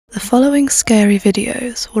following scary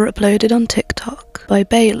videos were uploaded on TikTok by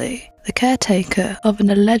Bailey, the caretaker of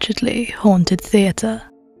an allegedly haunted theatre.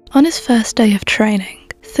 On his first day of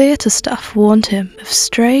training, theatre staff warned him of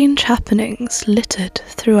strange happenings littered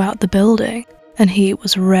throughout the building, and he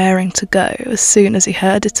was raring to go as soon as he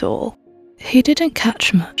heard it all. He didn't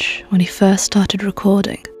catch much when he first started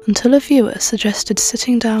recording until a viewer suggested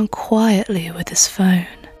sitting down quietly with his phone.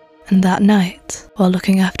 And that night, while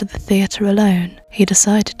looking after the theatre alone, he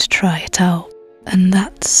decided to try it out. And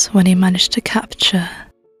that's when he managed to capture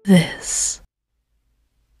this.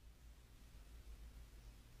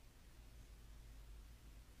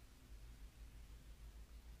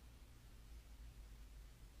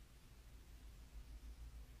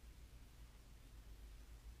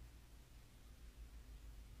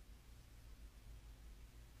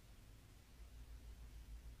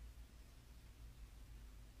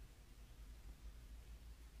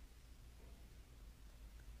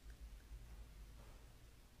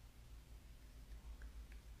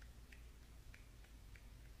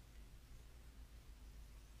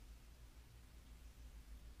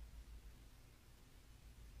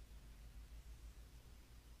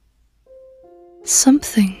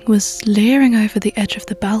 Something was leering over the edge of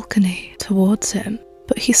the balcony towards him,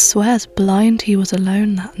 but he swears blind he was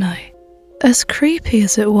alone that night. As creepy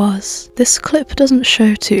as it was, this clip doesn't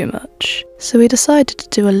show too much, so he decided to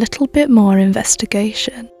do a little bit more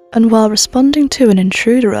investigation, and while responding to an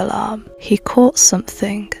intruder alarm, he caught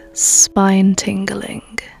something spine-tingling.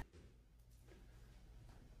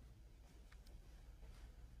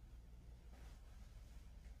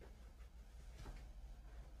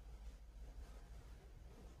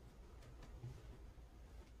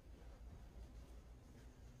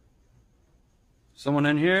 Someone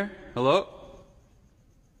in here? Hello?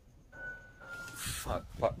 Fuck.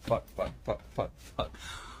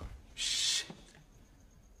 Shit.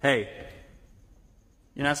 Hey.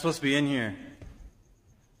 You're not supposed to be in here.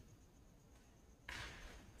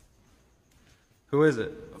 Who is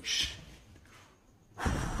it? Oh, shit.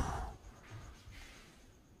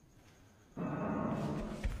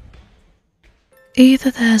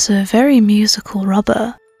 Either there's a very musical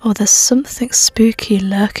robber, or there's something spooky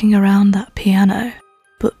lurking around that piano,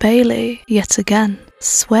 but Bailey, yet again,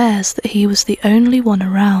 swears that he was the only one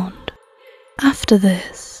around. After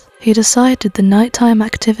this, he decided the nighttime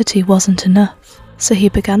activity wasn't enough, so he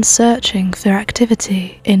began searching for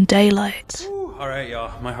activity in daylight. Alright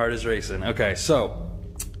y'all, my heart is racing. Okay, so,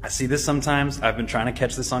 I see this sometimes. I've been trying to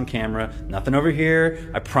catch this on camera. Nothing over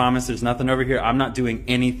here. I promise there's nothing over here. I'm not doing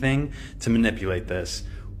anything to manipulate this.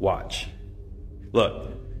 Watch. Look.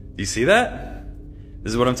 Do you see that?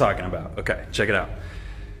 This is what I'm talking about. Okay, check it out.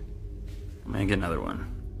 I'm gonna get another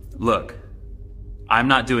one. Look, I'm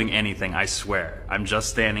not doing anything, I swear. I'm just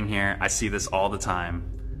standing here. I see this all the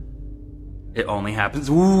time. It only happens.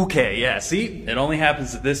 Okay, yeah, see? It only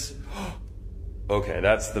happens at this. Okay,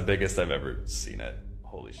 that's the biggest I've ever seen it.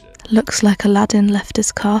 Holy shit. Looks like Aladdin left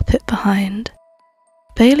his carpet behind.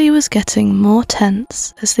 Bailey was getting more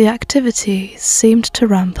tense as the activity seemed to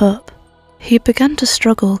ramp up. He began to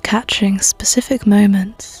struggle catching specific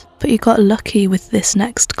moments, but he got lucky with this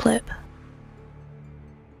next clip.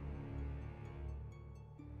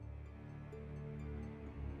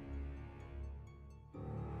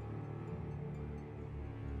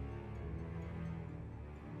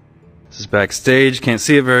 This is backstage, can't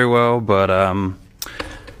see it very well, but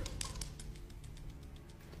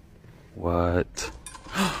what?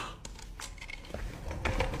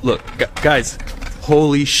 Look, guys,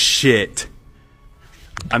 holy shit.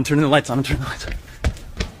 I'm turning the lights on,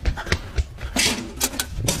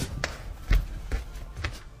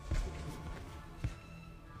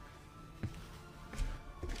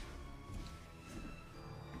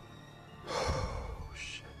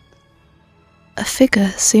 A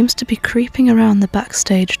figure seems to be creeping around the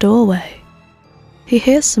backstage doorway. He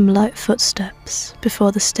hears some light footsteps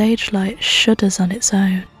before the stage light shudders on its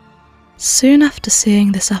own. Soon after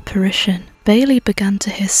seeing this apparition, Bailey began to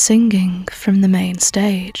hear singing from the main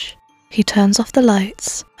stage. He turns off the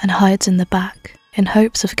lights and hides in the back in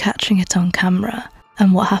hopes of catching it on camera,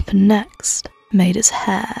 and what happened next made his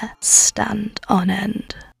hair stand on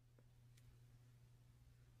end.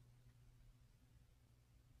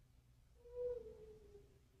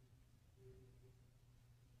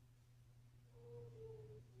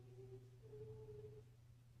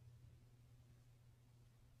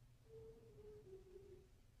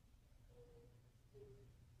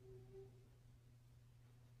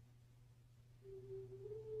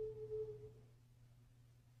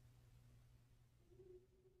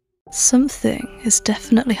 Something is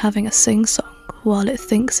definitely having a sing-song while it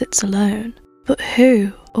thinks it's alone. But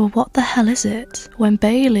who or what the hell is it when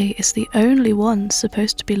Bailey is the only one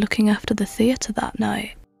supposed to be looking after the theatre that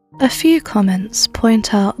night? A few comments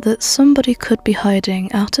point out that somebody could be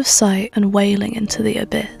hiding out of sight and wailing into the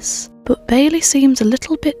abyss, but Bailey seems a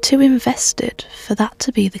little bit too invested for that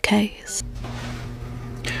to be the case.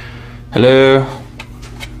 Hello.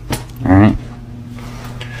 Alright.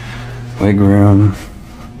 Wig room.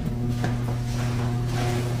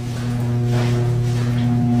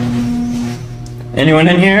 Anyone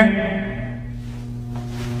in here?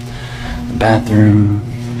 Bathroom.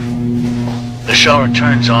 The shower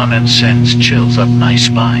turns on and sends chills up my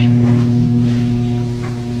spine.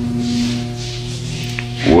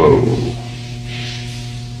 Whoa.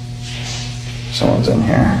 Someone's in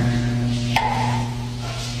here.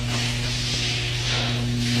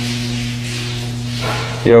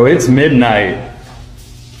 Yo, it's midnight.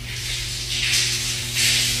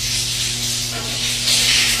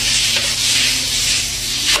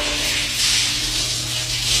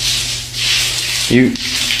 You...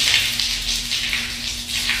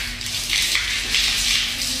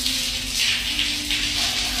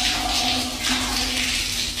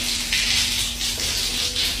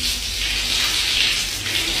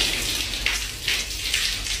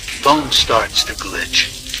 Phone starts to glitch.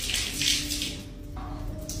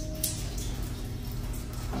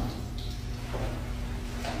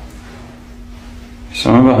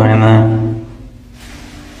 Someone behind that.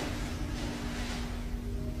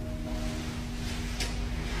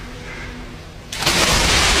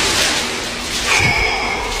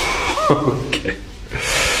 Okay.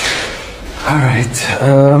 All right.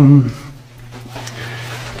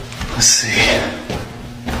 Let's see.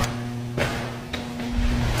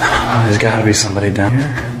 There's got to be somebody down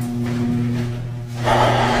here.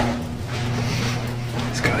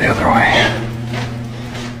 Let's go the other way.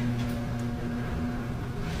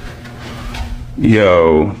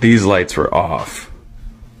 Yo, these lights were off.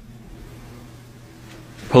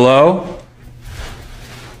 Hello?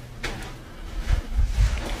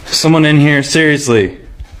 Someone in here, seriously.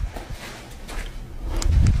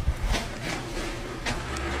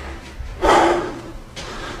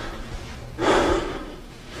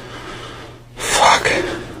 Fuck.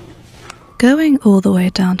 Going all the way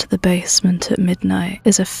down to the basement at midnight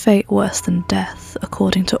is a fate worse than death,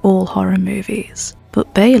 according to all horror movies,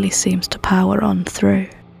 but Bailey seems to power on through.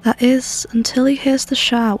 That is, until he hears the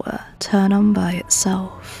shower turn on by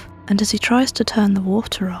itself, and as he tries to turn the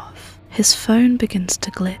water off, his phone begins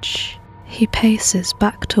to glitch. He paces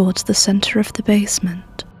back towards the centre of the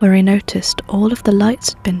basement, where he noticed all of the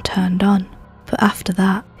lights had been turned on, but after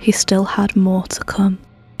that, he still had more to come.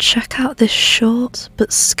 Check out this short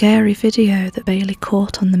but scary video that Bailey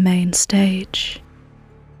caught on the main stage.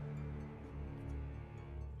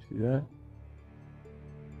 See that?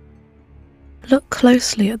 Look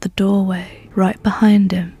closely at the doorway, right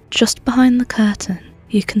behind him, just behind the curtain.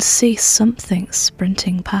 You can see something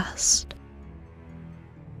sprinting past.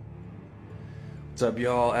 What's up,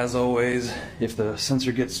 y'all? As always, if the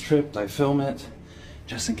sensor gets tripped, I film it,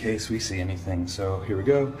 just in case we see anything. So here we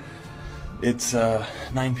go. It's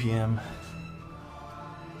 9 p.m.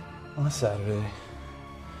 on a Saturday.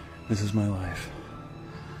 This is my life.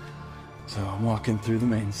 So I'm walking through the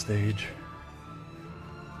main stage.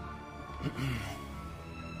 Here,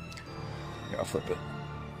 I'll flip it.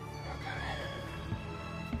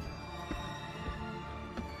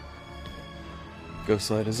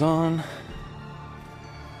 Ghost light is on.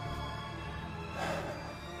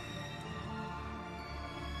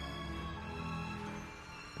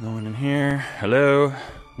 No one in here. Hello?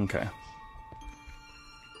 Okay.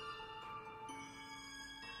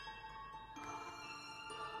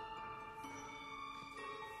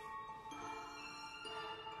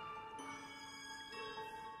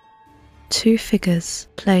 Two figures,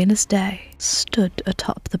 plain as day, stood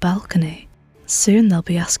atop the balcony. Soon they'll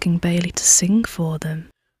be asking Bailey to sing for them.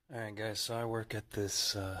 Alright guys, so I work at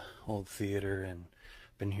this old theater and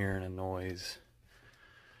been hearing a noise.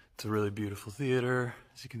 It's a really beautiful theater,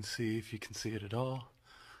 as you can see, if you can see it at all.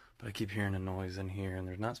 But I keep hearing a noise in here and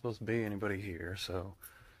there's not supposed to be anybody here, so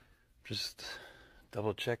just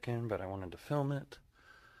double checking, but I wanted to film it.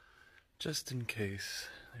 Just in case.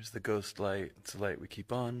 There's the ghost light. It's the light we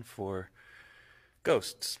keep on for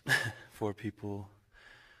ghosts, for people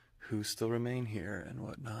who still remain here and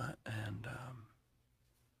whatnot. And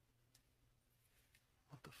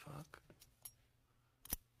what the fuck?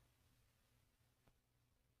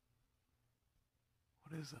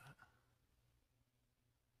 What is that?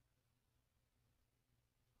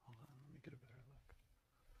 Hold on, let me get a better look.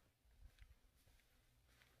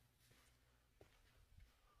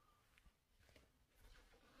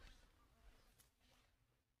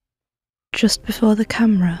 just before the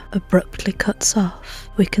camera abruptly cuts off,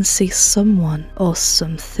 we can see someone or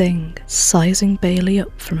something sizing Bailey up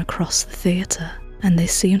from across the theatre, and they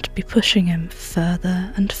seem to be pushing him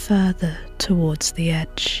further and further towards the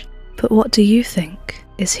edge. But what do you think?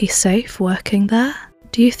 Is he safe working there?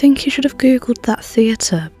 Do you think he should have googled that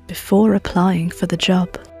theatre before applying for the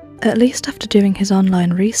job? At least after doing his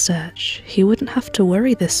online research, he wouldn't have to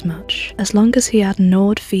worry this much, as long as he had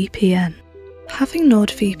NordVPN. Having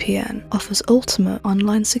NordVPN offers ultimate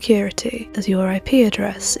online security, as your IP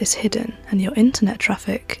address is hidden and your internet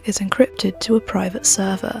traffic is encrypted to a private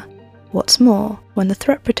server. What's more, when the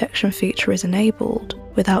threat protection feature is enabled,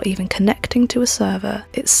 without even connecting to a server,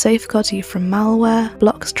 it safeguards you from malware,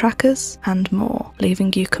 blocks trackers, and more,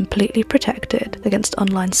 leaving you completely protected against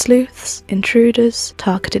online sleuths, intruders,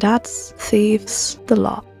 targeted ads, thieves, the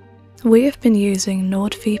lot. We have been using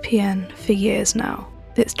NordVPN for years now.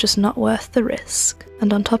 It's just not worth the risk,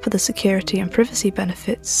 and on top of the security and privacy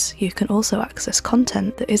benefits, you can also access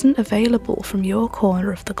content that isn't available from your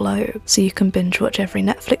corner of the globe, so you can binge watch every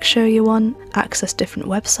Netflix show you want, access different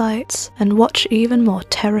websites, and watch even more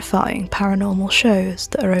terrifying paranormal shows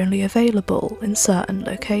that are only available in certain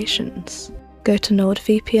locations. Go to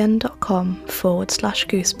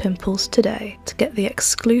nordvpn.com/Goose Pimples today to get the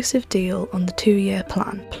exclusive deal on the 2-year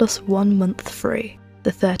plan, plus 1 month free.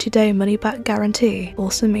 The 30-day money-back guarantee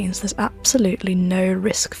also means there's absolutely no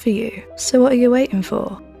risk for you. So what are you waiting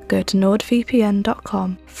for? Go to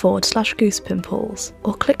nordvpn.com/Goose Pimples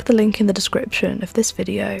or click the link in the description of this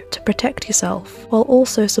video to protect yourself while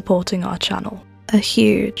also supporting our channel. A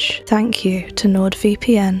huge thank you to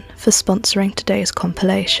NordVPN for sponsoring today's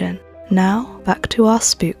compilation. Now, back to our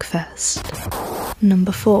Spookfest.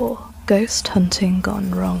 Number 4. Ghost hunting gone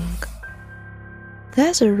wrong.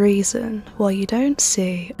 There's a reason why you don't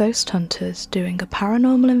see ghost hunters doing a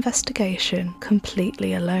paranormal investigation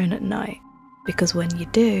completely alone at night. Because when you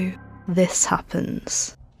do, this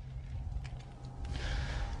happens.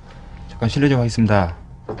 잠깐 실례 좀 하겠습니다.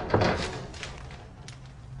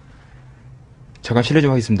 잠깐 실례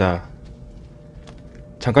좀 하겠습니다.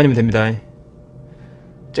 잠깐이면 됩니다.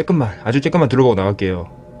 조금만, 아주 조금만 들어보고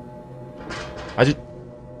나갈게요.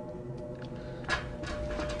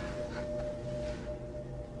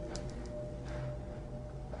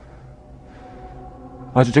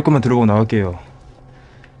 아주 조금만 들어보고 나갈게요.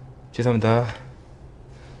 죄송합니다.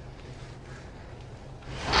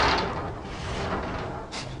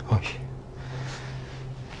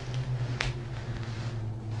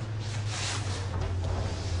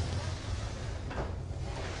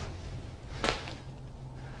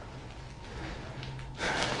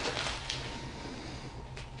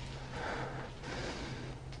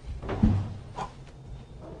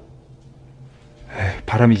 에이,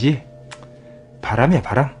 바람이지? 바람이야,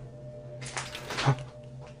 바람.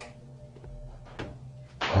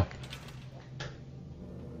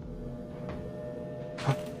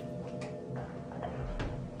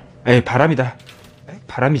 에이, 바람이다. 에이,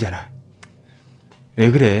 바람이잖아.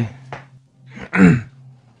 왜 그래?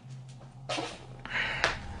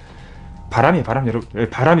 바람이야, 바람, 여러분. 에이,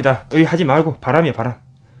 바람이다. 에이, 하지 말고. 바람이야, 바람.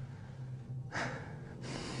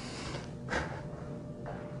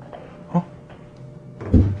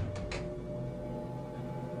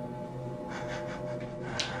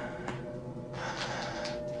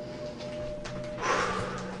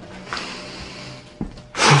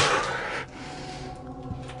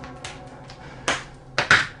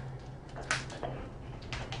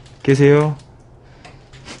 계세요?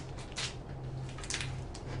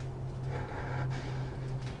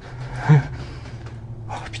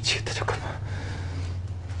 아, 미치겠다. 잠깐만.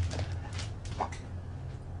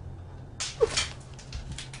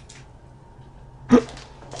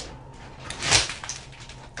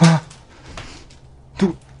 아,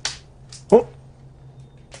 누구? 어?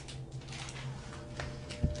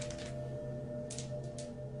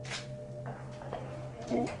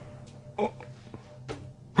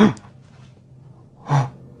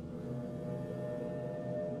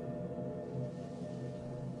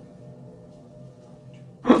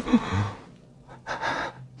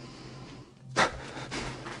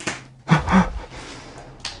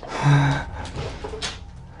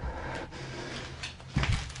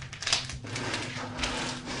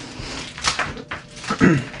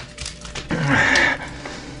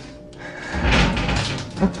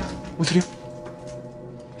 무슨 소리야?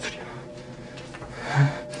 소리야.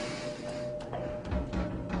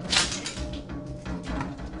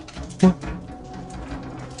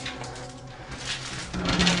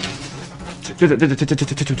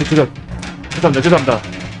 죄송합니다.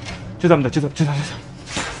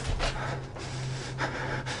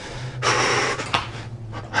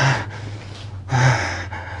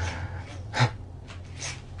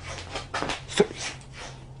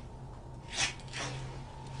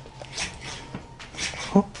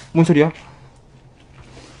 뭔 소리야?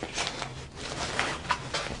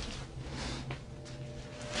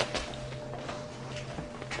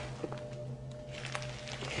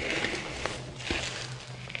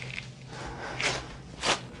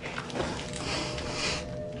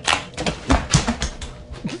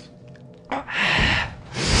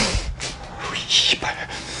 씨발.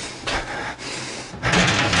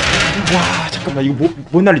 와, 잠깐만, 이거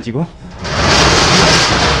뭐 난리지 이거?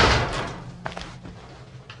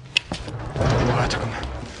 와, 잠깐만.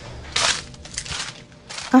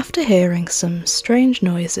 After hearing some strange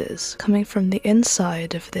noises coming from the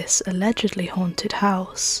inside of this allegedly haunted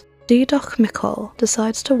house, D-Doc Mikkel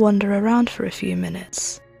decides to wander around for a few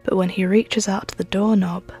minutes, but when he reaches out to the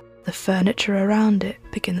doorknob, the furniture around it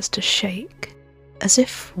begins to shake, as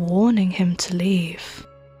if warning him to leave.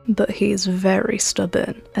 But he's very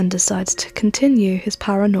stubborn and decides to continue his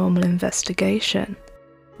paranormal investigation.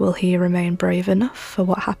 Will he remain brave enough for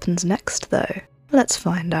what happens next though? Let's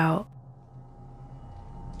find out.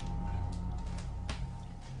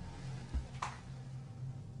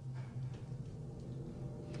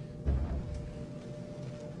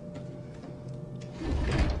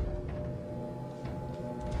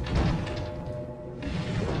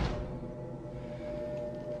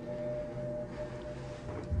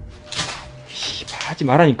 하지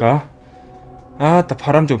말라니까. 아따,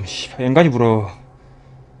 바람 좀 앵간히 불어.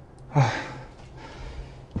 아.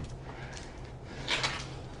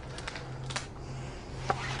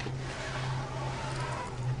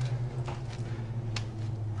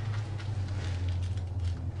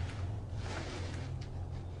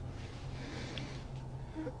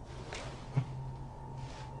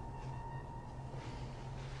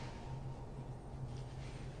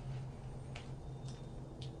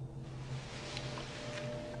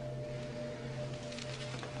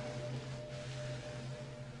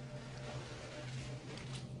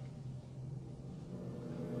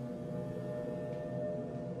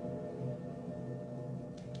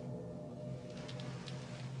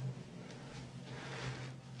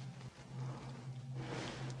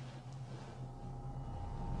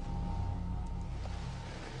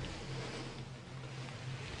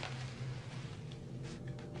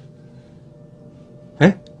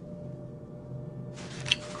 에?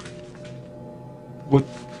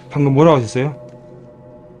 방금 뭐라고 하셨어요?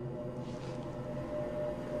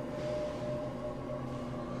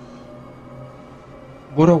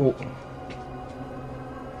 뭐라고?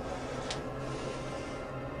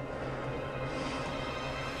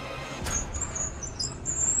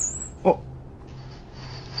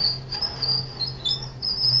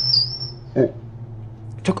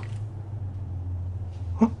 잠깐.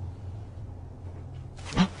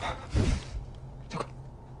 잠깐.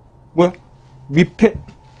 뭐야? 위패?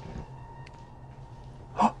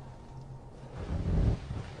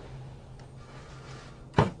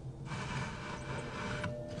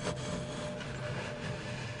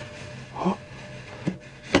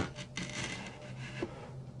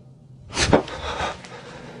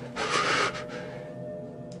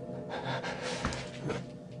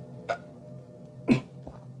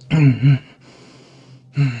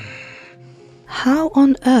 How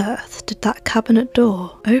on earth did that cabinet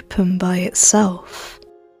door open by itself?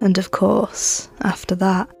 And of course, after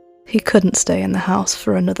that, he couldn't stay in the house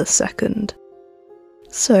for another second.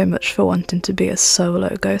 So much for wanting to be a solo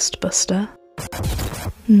ghostbuster.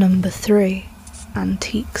 Number 3.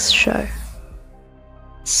 Antiques Show.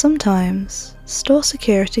 Sometimes, store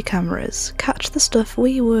security cameras catch the stuff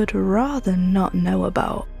we would rather not know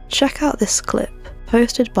about. Check out this clip,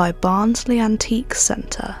 posted by Barnsley Antique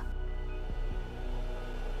Centre.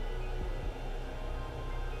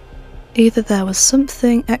 Either there was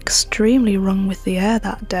something extremely wrong with the air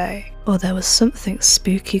that day, or there was something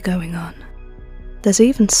spooky going on. There's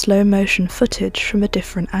even slow motion footage from a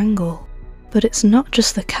different angle, but it's not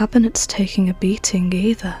just the cabinets taking a beating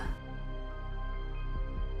either.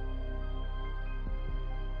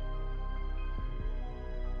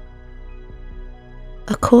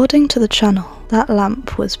 According to the channel, that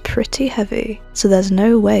lamp was pretty heavy, so there's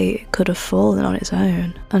no way it could have fallen on its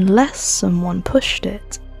own, unless someone pushed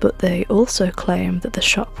it. But they also claim that the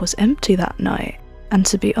shop was empty that night, and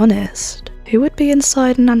to be honest, who would be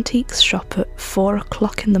inside an antiques shop at 4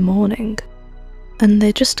 o'clock in the morning? And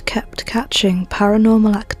they just kept catching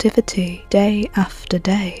paranormal activity day after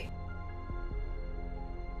day.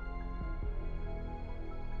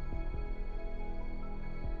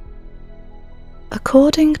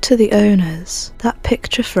 According to the owners, that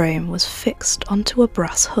picture frame was fixed onto a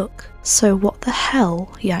brass hook, so what the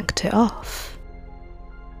hell yanked it off?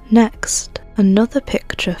 Next, another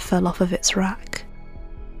picture fell off of its rack.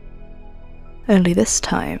 Only this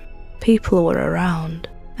time, people were around,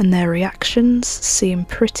 and their reactions seem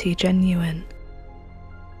pretty genuine.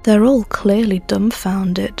 They're all clearly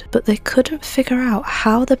dumbfounded, but they couldn't figure out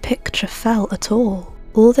how the picture felt at all.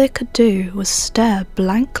 All they could do was stare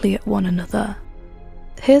blankly at one another.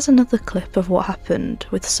 Here's another clip of what happened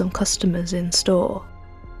with some customers in store.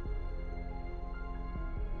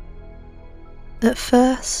 At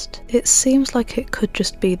first, it seems like it could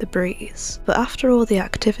just be the breeze, but after all the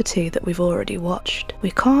activity that we've already watched, we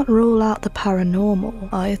can't rule out the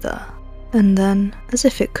paranormal either. And then, as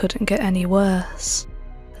if it couldn't get any worse,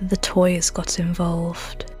 the toys got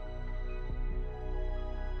involved.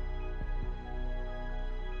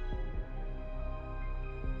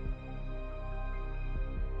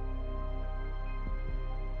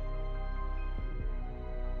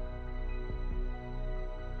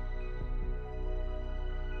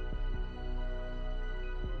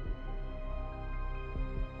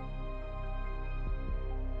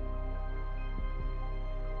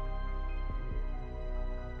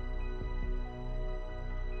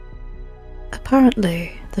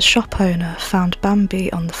 Apparently, the shop owner found Bambi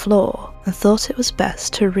on the floor and thought it was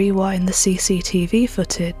best to rewind the CCTV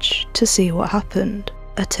footage to see what happened.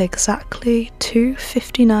 At exactly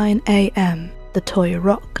 2:59 AM, the toy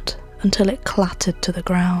rocked until it clattered to the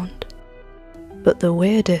ground. But the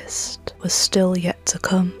weirdest was still yet to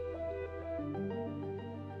come.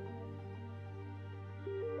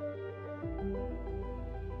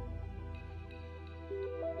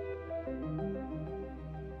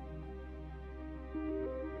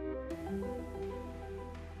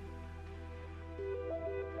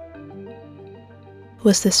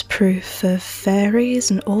 Was this proof of fairies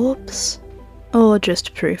and orbs? Or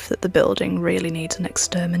just proof that the building really needs an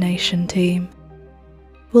extermination team?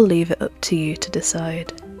 We'll leave it up to you to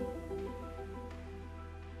decide.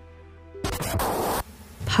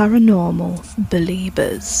 Paranormal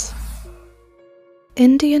BelieBers.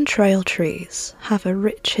 Indian trail trees have a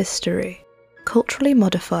rich history. Culturally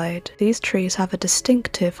modified, these trees have a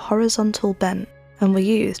distinctive horizontal bent and were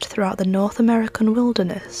used throughout the North American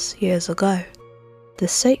wilderness years ago. The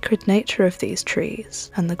sacred nature of these trees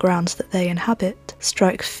and the grounds that they inhabit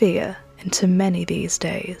strike fear into many these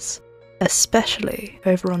days, especially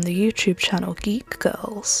over on the YouTube channel Geek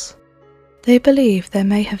Girls. They believe they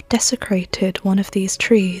may have desecrated one of these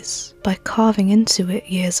trees by carving into it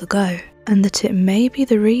years ago, and that it may be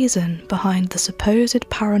the reason behind the supposed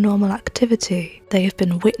paranormal activity they have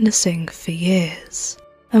been witnessing for years.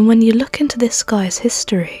 And when you look into this guy's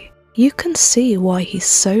history, you can see why he's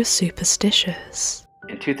so superstitious.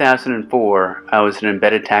 In 2004, I was an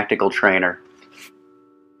embedded tactical trainer.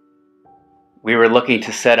 We were looking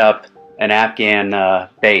to set up an Afghan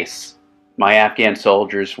base. My Afghan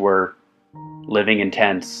soldiers were living in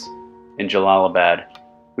tents in Jalalabad.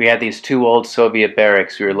 We had these two old Soviet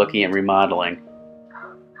barracks we were looking at remodeling.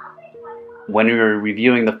 When we were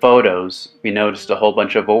reviewing the photos, we noticed a whole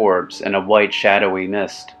bunch of orbs and a white shadowy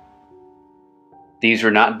mist. These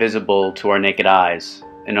were not visible to our naked eyes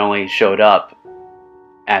and only showed up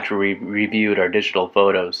after we reviewed our digital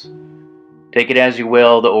photos. Take it as you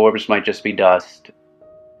will, the orbs might just be dust,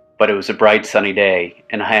 but it was a bright sunny day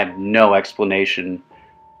and I had no explanation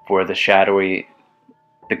for the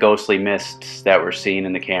ghostly mists that were seen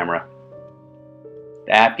in the camera.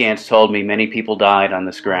 The Afghans told me many people died on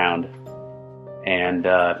this ground and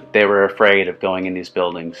they were afraid of going in these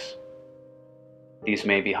buildings. These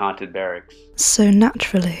may be haunted barracks. So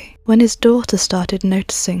naturally, when his daughter started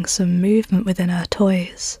noticing some movement within her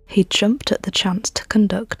toys, he jumped at the chance to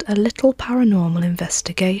conduct a little paranormal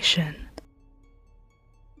investigation.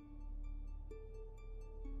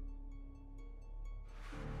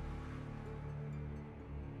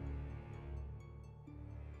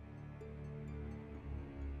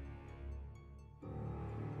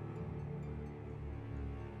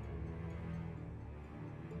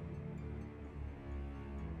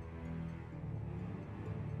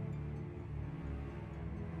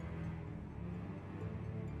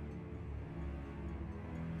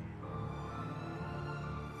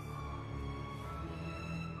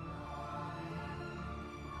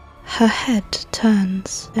 Her head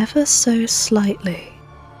turns ever so slightly,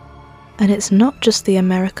 and it's not just the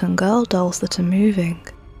American Girl dolls that are moving.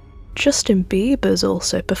 Justin Bieber's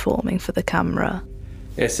also performing for the camera.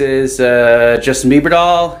 This is a Justin Bieber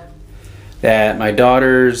doll that my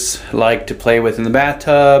daughters like to play with in the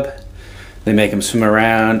bathtub. They make him swim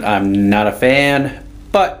around. I'm not a fan,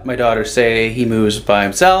 but my daughters say he moves by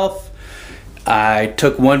himself. I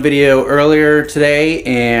took one video earlier today,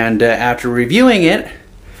 and after reviewing it,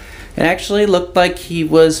 it actually looked like he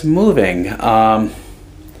was moving. I'm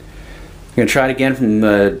going to try it again from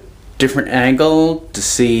the different angle to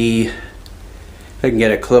see if I can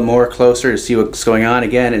get a more closer to see what's going on.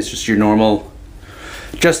 Again, it's just your normal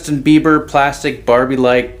Justin Bieber plastic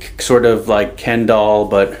Barbie-like sort of like Ken doll,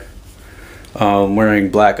 but wearing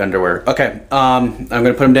black underwear. Okay, I'm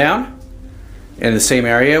gonna put him down in the same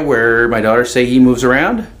area where my daughters say he moves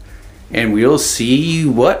around, and we'll see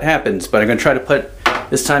what happens. But I'm gonna try to put,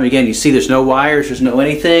 this time again, you see there's no wires, there's no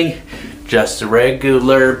anything, just a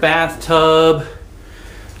regular bathtub.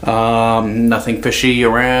 Nothing fishy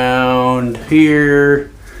around here.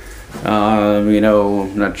 You know,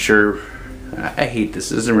 I'm not sure. I hate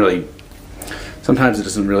this. It doesn't really, sometimes it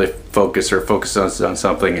doesn't really focus on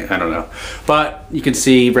something. I don't know. But you can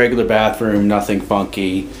see regular bathroom, nothing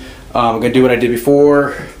funky. I'm gonna do what I did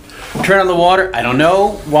before. Turn on the water. I don't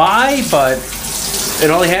know why, but it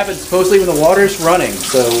only happens supposedly when the water's running.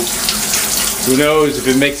 So who knows if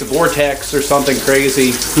it makes a vortex or something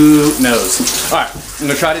crazy? Who knows? All right, I'm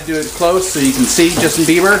gonna try to do it close so you can see Justin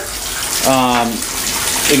Bieber.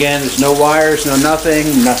 Again, there's no wires, nothing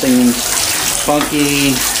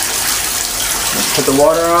funky. Let's put the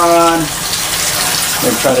water on. I'm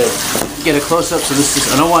gonna try to get a close up. So this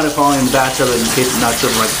is, I don't want it falling in the bathtub in case it knocks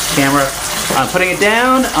over my camera. I'm putting it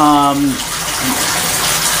down.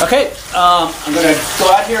 Okay, I'm gonna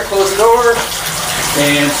go out here, close the door,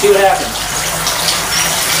 and see what happens.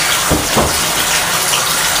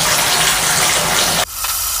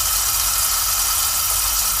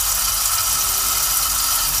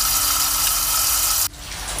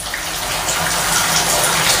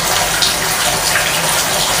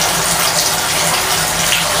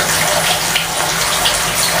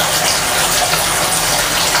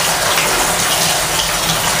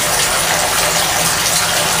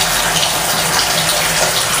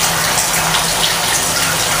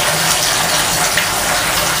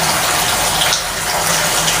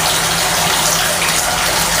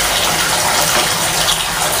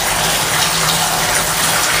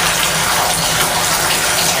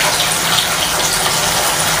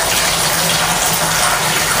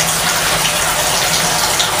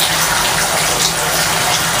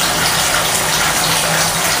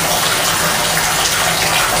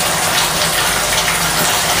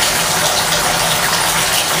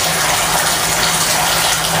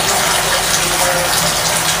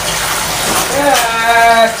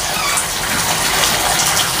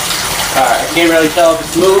 Alright, I can't really tell if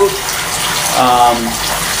it's moved.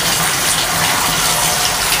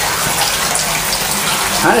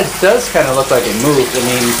 Does kind of look like it moved. I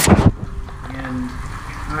mean, and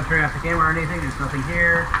I'm not turning off the camera or anything. There's nothing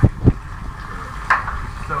here.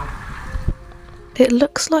 So It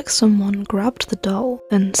looks like someone grabbed the doll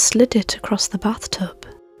and slid it across the bathtub,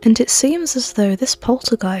 and it seems as though this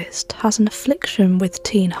poltergeist has an affliction with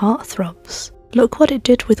teen heartthrobs. Look what it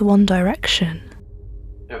did with One Direction.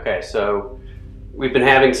 okay, so we've been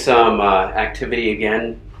having some activity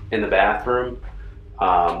again in the bathroom.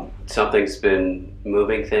 Something's been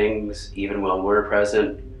moving things even while we're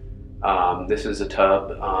present. This is a tub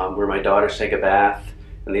where my daughters take a bath,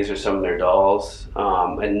 and these are some of their dolls.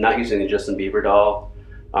 And not using the Justin Bieber doll.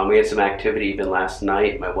 We had some activity even last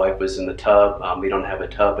night. My wife was in the tub. We don't have a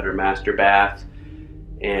tub at her master bath.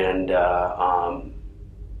 And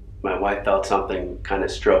my wife felt something kind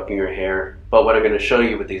of stroking her hair. But what I'm going to show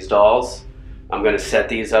you with these dolls, I'm going to set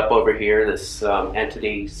these up over here. This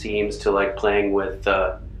entity seems to like playing with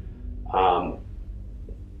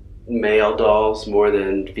male dolls more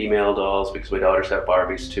than female dolls, because my daughters have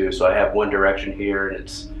Barbies too. So I have One Direction here, and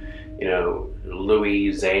it's, you know, Louis,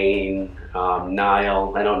 Zayn,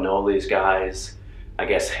 Niall. I don't know these guys. I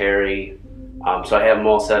guess Harry. So I have them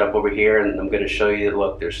all set up over here, and I'm going to show you.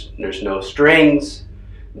 Look, there's no strings.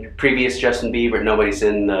 Previous Justin Bieber, nobody's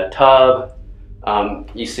in the tub.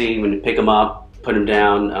 You see when you pick them up, put them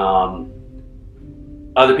down.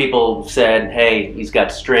 Other people said, hey, he's got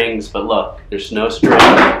strings, but look, there's no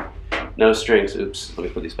strings. No strings. Oops, let me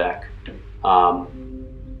put these back.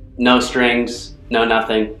 No strings, no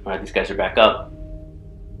nothing. All right, these guys are back up.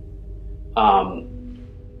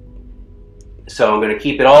 So I'm going to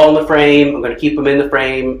keep it all in the frame. I'm going to keep them in the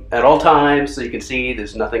frame at all times so you can see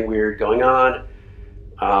there's nothing weird going on.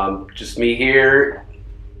 Just me here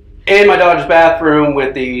in my daughter's bathroom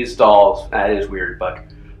with these dolls. That is weird, but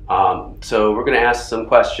so we're going to ask some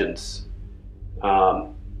questions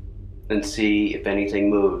and see if anything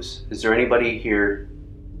moves. Is there anybody here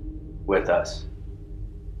with us?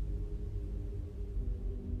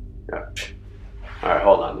 All right,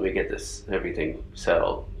 hold on. Let me get this everything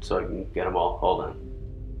settled so I can get them all. Hold on.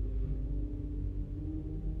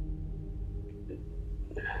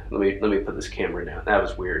 Let me put this camera down. That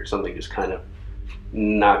was weird. Something just kind of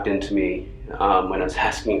knocked into me when I was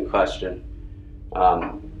asking a question.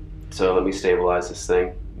 So let me stabilize this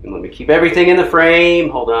thing. And let me keep everything in the frame.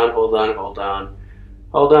 Hold on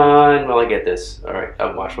while I get this. All right,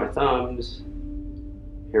 I've washed my thumbs.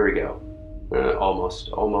 Here we go.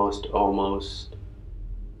 Almost.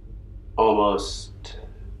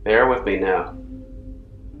 Bear with me now.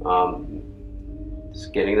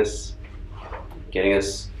 Just getting this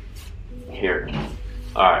here.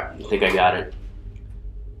 All right, I think I got it.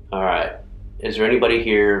 All right, is there anybody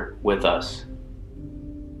here with us?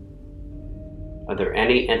 Are there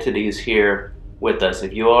any entities here with us?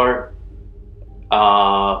 If you are,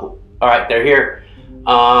 all right, they're here.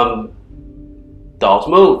 Dolls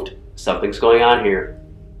moved. Something's going on here.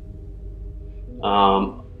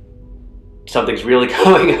 Something's really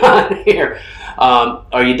going on here.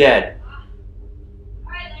 Are you dead?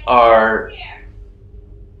 Are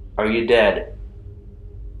you dead?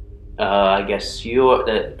 I guess you are.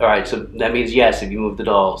 All right, so that means yes if you move the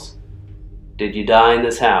dolls. Did you die in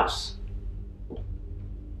this house?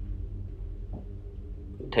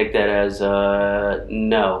 Take that as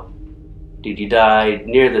no. Did you die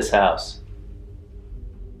near this house?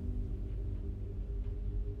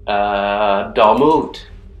 Doll moved.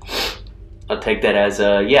 I'll take that as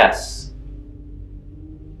a yes.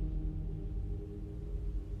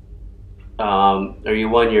 Are you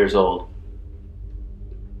 1 year old?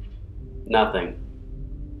 Nothing.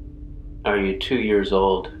 Are you 2 years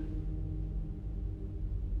old?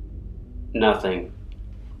 Nothing.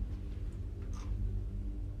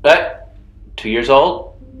 2 years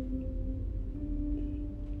old?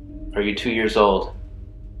 Are you 2 years old?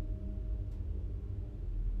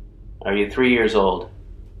 Are you 3 years old?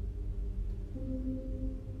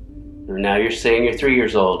 Or now you're saying you're 3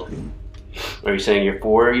 years old. Are you saying you're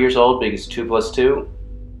 4 years old because 2 plus 2?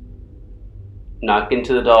 Knock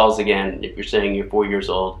into the dolls again if you're saying you're 4 years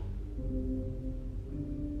old.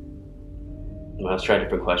 Well, let's try a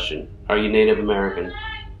different question. Are you Native American?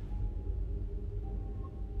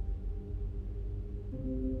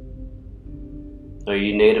 Are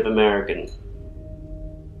you Native American?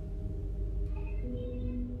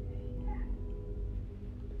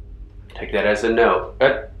 Take that as a no.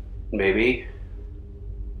 Maybe.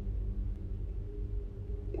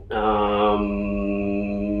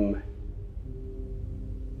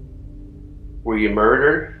 Were you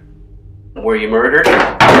murdered? Were you murdered?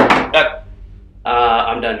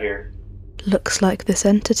 I'm done here. Looks like this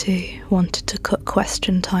entity wanted to cut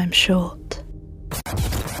question time short.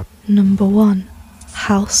 Number 1.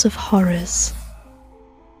 House of Horrors.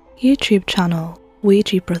 YouTube channel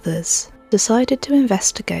Ouija Brothers decided to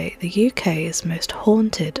investigate the UK's most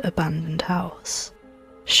haunted abandoned house.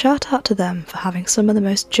 Shout out to them for having some of the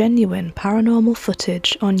most genuine paranormal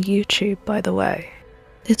footage on YouTube, by the way.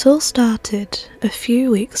 It all started a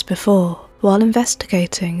few weeks before while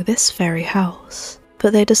investigating this very house,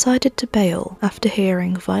 but they decided to bail after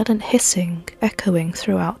hearing violent hissing echoing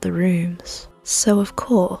throughout the rooms. So of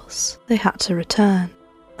course, they had to return.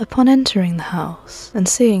 Upon entering the house and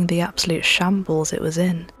seeing the absolute shambles it was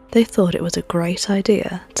in, they thought it was a great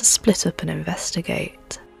idea to split up and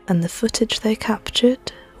investigate, and the footage they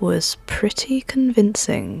captured was pretty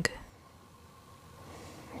convincing.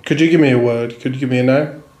 Could you give me a word? Could you give me a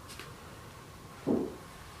no?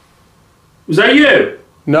 Was that you?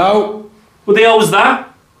 No. What the hell was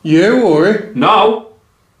that? You, Ori? No.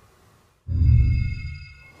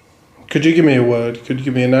 Could you give me a word? Could you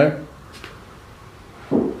give me a no?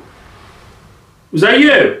 Was that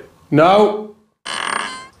you? No.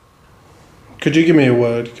 Could you give me a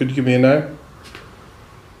word? Could you give me a no?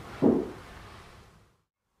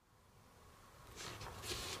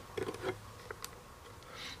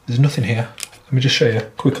 There's nothing here. Let me just show you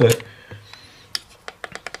quickly.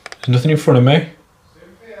 There's nothing in front of me.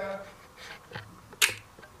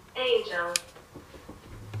 Angel.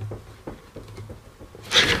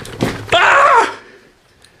 Ah!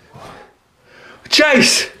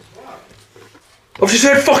 Chase! I've just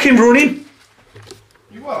heard fucking running.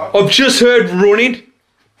 You what? I've just heard running.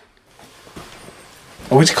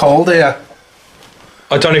 Oh, it's cold here.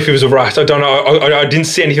 I don't know if it was a rat. I don't know. I didn't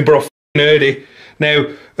see anything, but I fucking heard it. Now,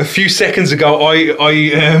 a few seconds ago,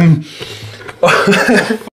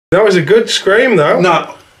 That was a good scream, though.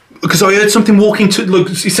 No, because I heard something walking to.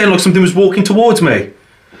 Look, it sounded like something was walking towards me,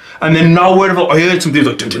 and then no word of it. I heard something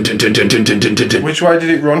like dun, dun, dun, dun, dun, dun, dun, dun, dun. Which way did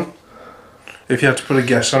it run? If you had to put a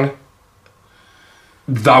guess on it.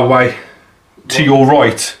 That way, to your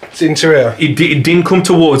right. It's into here. It didn't come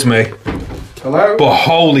towards me, Hello? but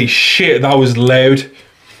holy shit, that was loud.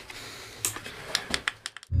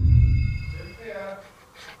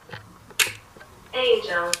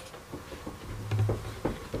 Angel.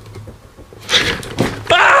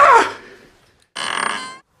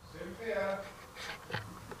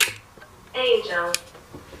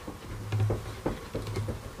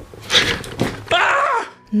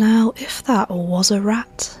 Now, if that was a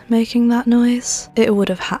rat making that noise, it would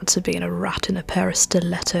have had to been a rat in a pair of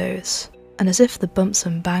stilettos. And as if the bumps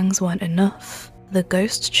and bangs weren't enough, the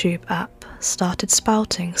GhostTube app started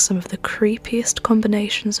spouting some of the creepiest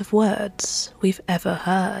combinations of words we've ever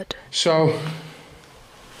heard. So,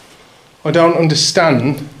 I don't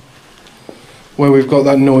understand where we've got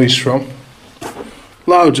that noise from.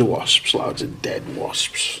 Loads of wasps, loads of dead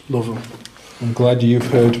wasps. Love them. I'm glad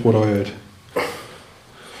you've heard what I heard.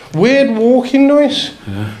 Weird walking noise,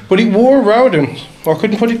 but it wore a rodent. I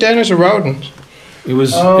couldn't put it down as a rodent.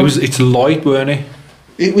 It's light, weren't it?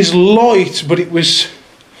 It was light, but it was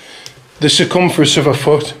the circumference of a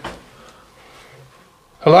foot.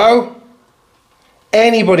 Hello?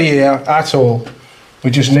 Anybody here at all?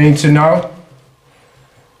 We just need to know.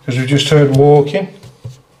 Because we've just heard walking.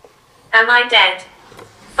 Am I dead?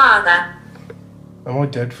 Father. Am I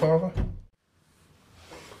dead, Father?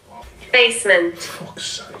 Basement. Fuck's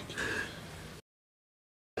sake.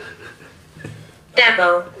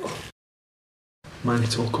 Devil. Man,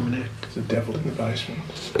 it's all coming out. There's a devil in the basement.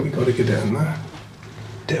 We got to get down there.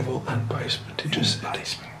 Devil and basement. It just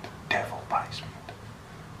basement. Devil basement.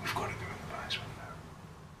 We've got to go in the basement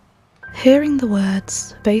now. Hearing the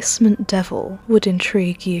words basement devil would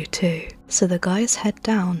intrigue you too, so the guys head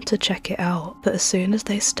down to check it out, but as soon as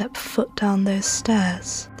they step foot down those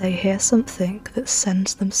stairs, they hear something that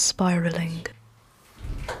sends them spiralling.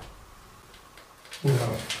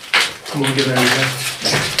 No. Come on, get out of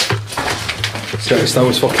there. That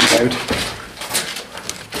was fucking loud.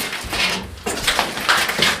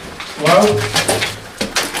 Hello?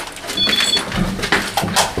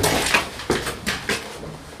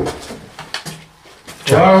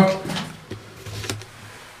 Hello?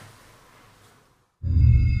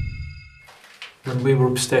 When we were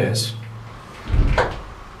upstairs.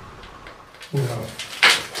 No.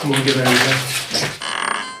 Come on, get out of there.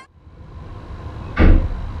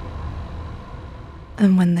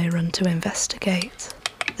 And when they run to investigate,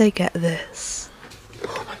 they get this.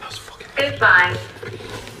 Oh man, that was fucking... Goodbye.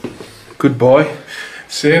 Goodbye.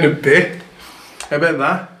 See you in a bit. How about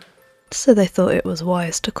that? So they thought it was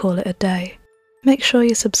wise to call it a day. Make sure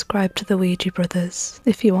you subscribe to the Ouija Brothers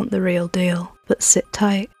if you want the real deal, but sit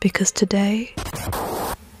tight because today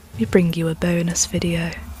we bring you a bonus video.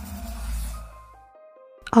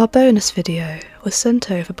 Our bonus video was sent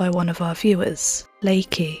over by one of our viewers,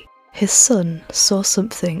 Lakey. His son saw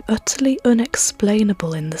something utterly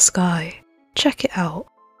unexplainable in the sky. Check it out.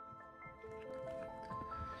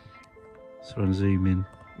 So I'm zoom in.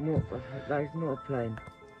 No, that is not a plane.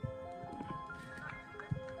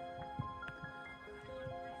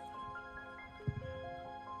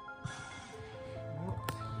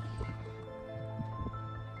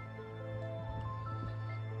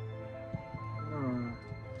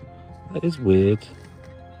 That is weird.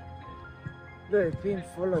 Look, it's being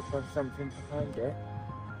followed by something behind it.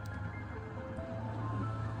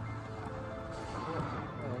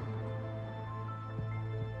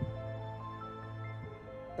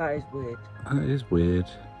 That is weird. That is weird.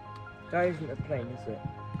 That isn't a plane, is it?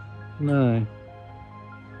 No.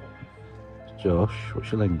 Josh,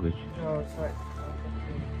 what's your language? No, it's like...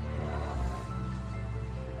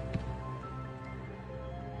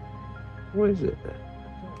 What is it?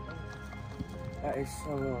 That is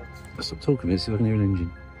so odd. Stop talking, let's see if I can hear an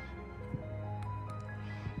engine.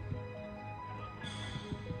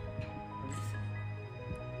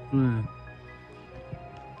 No.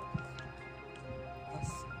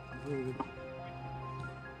 That's weird.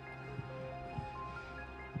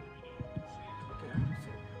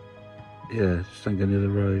 Yeah, just don't go near the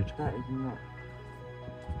road. That is not.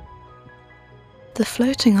 The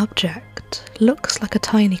floating object looks like a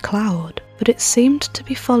tiny cloud, but it seemed to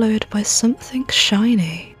be followed by something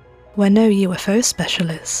shiny. We're no UFO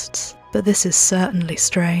specialists, but this is certainly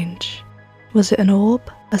strange. Was it an orb,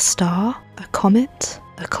 a star, a comet,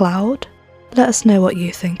 a cloud? Let us know what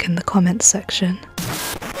you think in the comments section.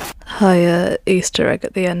 Hi, Easter egg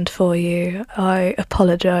at the end for you. I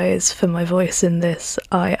apologise for my voice in this.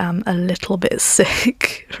 I am a little bit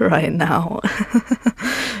sick right now.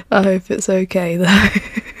 I hope it's okay though.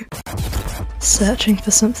 Searching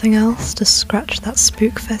for something else to scratch that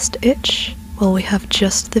Spookfest itch? Well, we have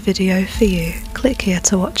just the video for you. Click here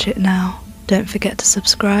to watch it now. Don't forget to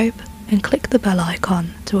subscribe and click the bell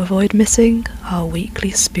icon to avoid missing our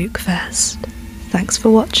weekly Spookfest. Thanks for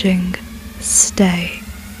watching. Stay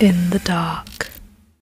in the dark.